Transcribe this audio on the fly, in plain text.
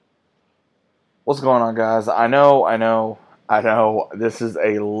What's going on, guys? I know. This is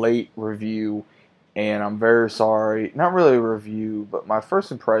a late review, and I'm very sorry. Not really a review, but my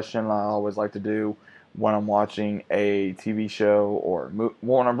first impression I always like to do when I'm watching a TV show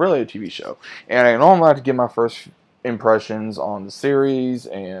when I'm really a TV show. And I normally like to give my first impressions on the series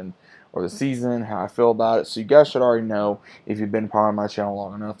or the season, how I feel about it. So you guys should already know if you've been part of my channel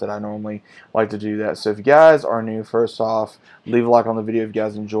long enough that I normally like to do that. So if you guys are new, first off, leave a like on the video if you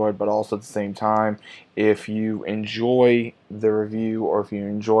guys enjoyed, but also at the same time, if you enjoy the review or if you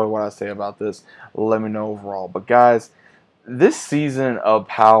enjoy what I say about this, let me know overall. But guys, this season of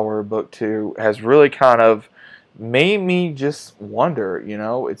Power Book 2 has really kind of made me just wonder,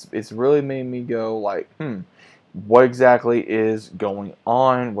 it's really made me go like, what exactly is going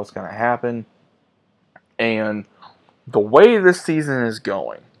on? What's going to happen? And the way this season is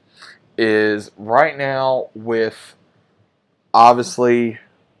going is right now with obviously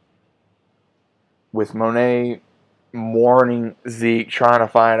with Monet mourning Zeke, trying to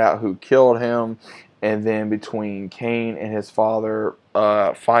find out who killed him, and then between Cain and his father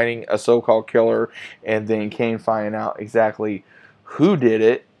finding a so-called killer, and then Cain finding out exactly who did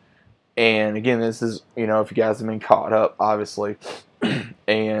it. And again, this is, if you guys have been caught up, obviously.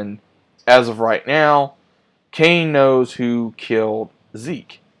 And as of right now, Cain knows who killed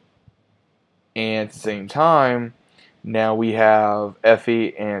Zeke. And at the same time, now we have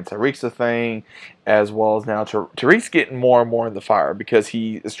Effie and Tariq's a thing, as well as now Tariq's getting more and more in the fire because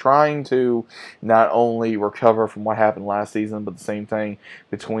he is trying to not only recover from what happened last season, but the same thing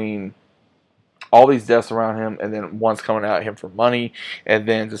between all these deaths around him, and then one's coming at him for money, and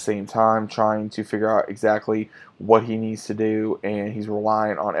then at the same time trying to figure out exactly what he needs to do, and he's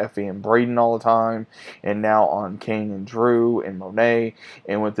relying on Effie and Braden all the time, and now on Cain and Drew and Monet,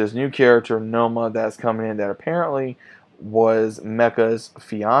 and with this new character, Noma, that's coming in that apparently was Mecca's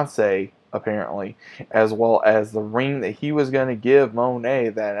fiance, apparently, as well as the ring that he was going to give Monet,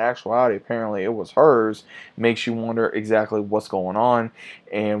 that in actuality apparently it was hers, makes you wonder exactly what's going on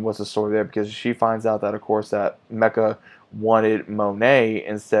and what's the story there, because she finds out that, of course, that Mecca wanted Monet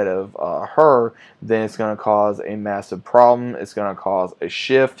instead of her, then it's going to cause a massive problem. It's going to cause a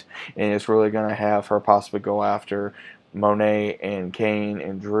shift, and it's really going to have her possibly go after Monet and Cain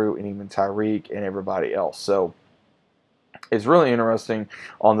and Drew and even Tariq and everybody else. So it's really interesting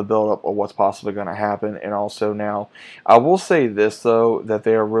on the build-up of what's possibly going to happen. And also now, I will say this, though, that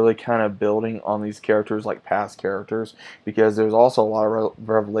they are really kind of building on these characters like past characters, because there's also a lot of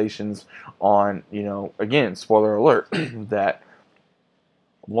revelations on, again, spoiler alert, that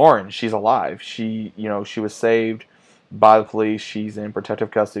Lauren, she's alive. She was saved by the police. She's in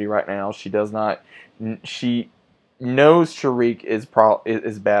protective custody right now. She knows Tariq is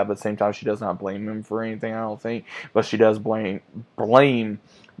bad, but at the same time, she does not blame him for anything, I don't think. But she does blame Braden,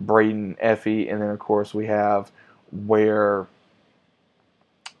 Effie, and then, of course, we have where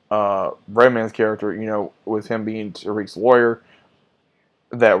Redman's character, with him being Tariq's lawyer,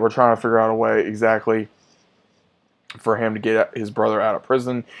 that we're trying to figure out a way exactly for him to get his brother out of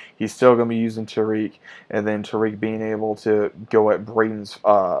prison. He's still going to be using Tariq, and then Tariq being able to go at Braden's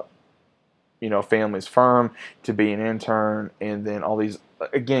family's firm to be an intern, and then all these,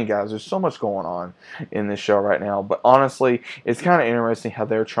 again, guys, there's so much going on in this show right now. But honestly, it's kind of interesting how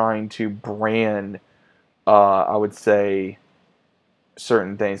they're trying to brand, I would say,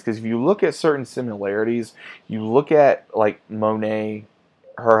 certain things, because if you look at certain similarities, you look at like Monet,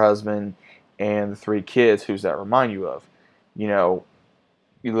 her husband, and the three kids, who's that remind you of? You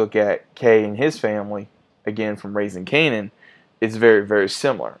look at Kay and his family, again, from Raising Kanan, it's very, very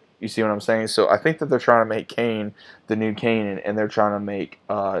similar. You see what I'm saying? So I think that they're trying to make Cain the new Kanan, and they're trying to make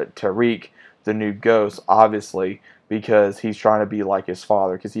Tariq the new Ghost, obviously, because he's trying to be like his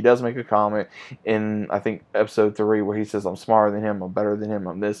father. Because he does make a comment in, I think, episode 3, where he says, I'm smarter than him, I'm better than him,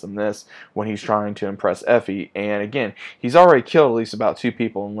 I'm this, when he's trying to impress Effie. And again, he's already killed at least about 2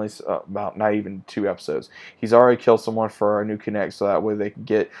 people, at least about not even 2 episodes. He's already killed someone for a new Connect, so that way they can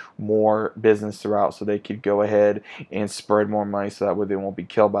get more business throughout, so they could go ahead and spread more money, so that way they won't be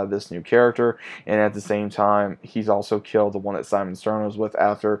killed by this new character. And at the same time, he's also killed the one that Simon Stern was with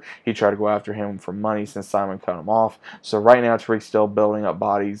after he tried to go after him for money, since Simon cut him off. So right now, Tariq's still building up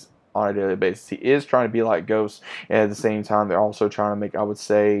bodies on a daily basis. He is trying to be like Ghost, and at the same time, they're also trying to make, I would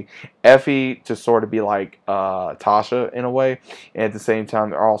say, Effie to sort of be like Tasha in a way, and at the same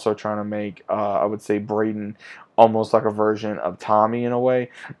time, they're also trying to make, I would say, Braden almost like a version of Tommy in a way,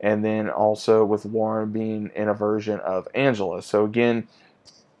 and then also with Lauren being in a version of Angela. So again,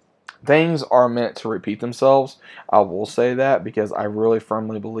 things are meant to repeat themselves. I will say that because I really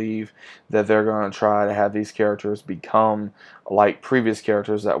firmly believe that they're going to try to have these characters become like previous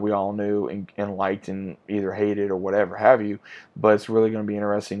characters that we all knew and liked and either hated or whatever have you. But it's really going to be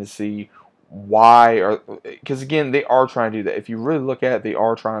interesting to see why, or because again they are trying to do that. If you really look at it, they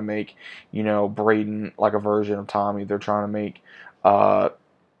are trying to make, you know, Brayden like a version of Tommy. They're trying to make uh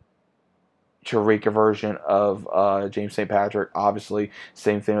Tariq version of James St. Patrick. Obviously,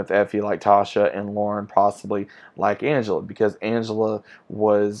 same thing with Effie, like Tasha, and Lauren possibly like Angela, because Angela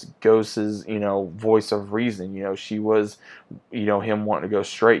was Ghost's, you know, voice of reason. You know, she was, you know, him wanting to go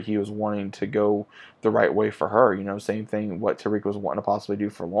straight. He was wanting to go the right way for her. You know, same thing what Tariq was wanting to possibly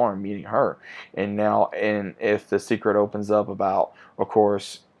do for Lauren, meeting her. And now, and if the secret opens up about, of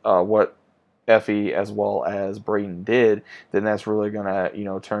course, what Effie as well as Brayden did, then that's really gonna, you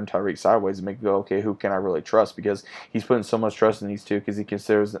know, turn Tyreek sideways and make you go, okay, who can I really trust? Because he's putting so much trust in these two because he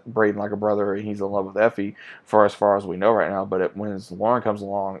considers Brayden like a brother and he's in love with Effie for as far as we know right now. But when Lauren comes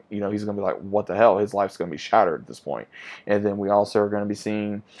along, you know, he's gonna be like, what the hell? His life's gonna be shattered at this point. And then we also are gonna be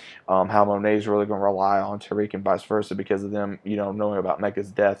seeing how Monet's really gonna rely on Tyreek and vice versa because of them, you know, knowing about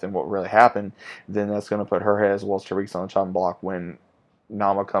Mecca's death and what really happened. Then that's gonna put her head as well as Tyreek's on the chopping block when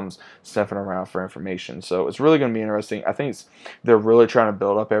Nama comes sniffing around for information. So it's really going to be interesting. I think they're really trying to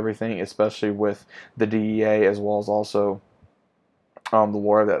build up everything, especially with the DEA as well as also the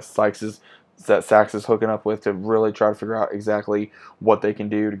lore that Saxe is hooking up with to really try to figure out exactly what they can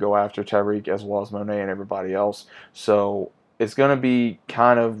do to go after Tyreek as well as Monet and everybody else. So it's going to be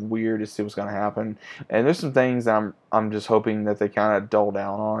kind of weird to see what's going to happen. And there's some things I'm just hoping that they kind of dull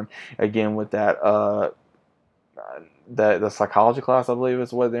down on again with that the psychology class, I believe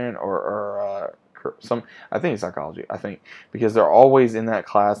is what they're in, or some, I think it's psychology, I think, because they're always in that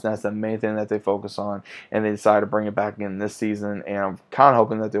class and that's the main thing that they focus on, and they decided to bring it back in this season, and I'm kind of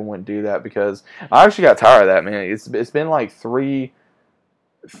hoping that they wouldn't do that because I actually got tired of that, man. It's been like three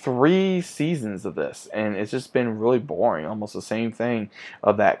seasons of this, and it's just been really boring, almost the same thing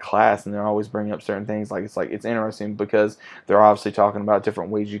of that class, and they're always bringing up certain things. Like it's interesting because they're obviously talking about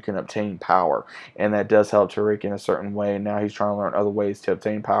different ways you can obtain power, and that does help Tariq in a certain way, and now he's trying to learn other ways to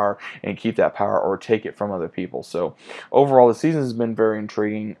obtain power and keep that power or take it from other people. So overall the season has been very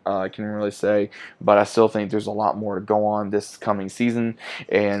intriguing, I can really say, but I still think there's a lot more to go on this coming season,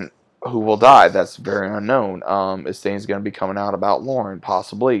 and who will die? That's very unknown. Is things going to be coming out about Lauren?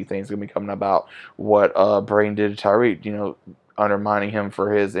 Possibly. Things going to be coming about what Brain did to Tyreek, you know, undermining him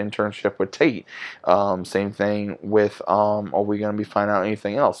for his internship with Tate. Same thing with, are we going to be finding out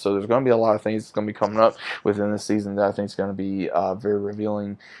anything else? So there's going to be a lot of things that's going to be coming up within this season that I think is going to be very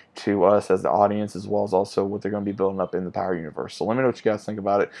revealing to us as the audience, as well as also what they're going to be building up in the Power universe. So let me know what you guys think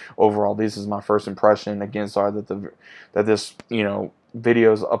about it. Overall, this is my first impression. Again, sorry that this, you know,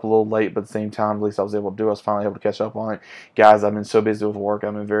 videos up a little late, but at the same time, at least I was able to do it. I was finally able to catch up on it. Guys, I've been so busy with work.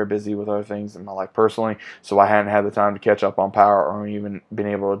 I've been very busy with other things in my life personally, so I hadn't had the time to catch up on Power or even been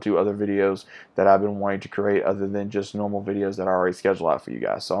able to do other videos that I've been wanting to create other than just normal videos that I already scheduled out for you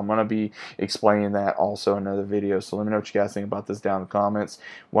guys. So I'm going to be explaining that also in another video. So let me know what you guys think about this down in the comments.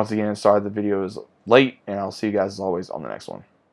 Once again, sorry the video is late, and I'll see you guys as always on the next one.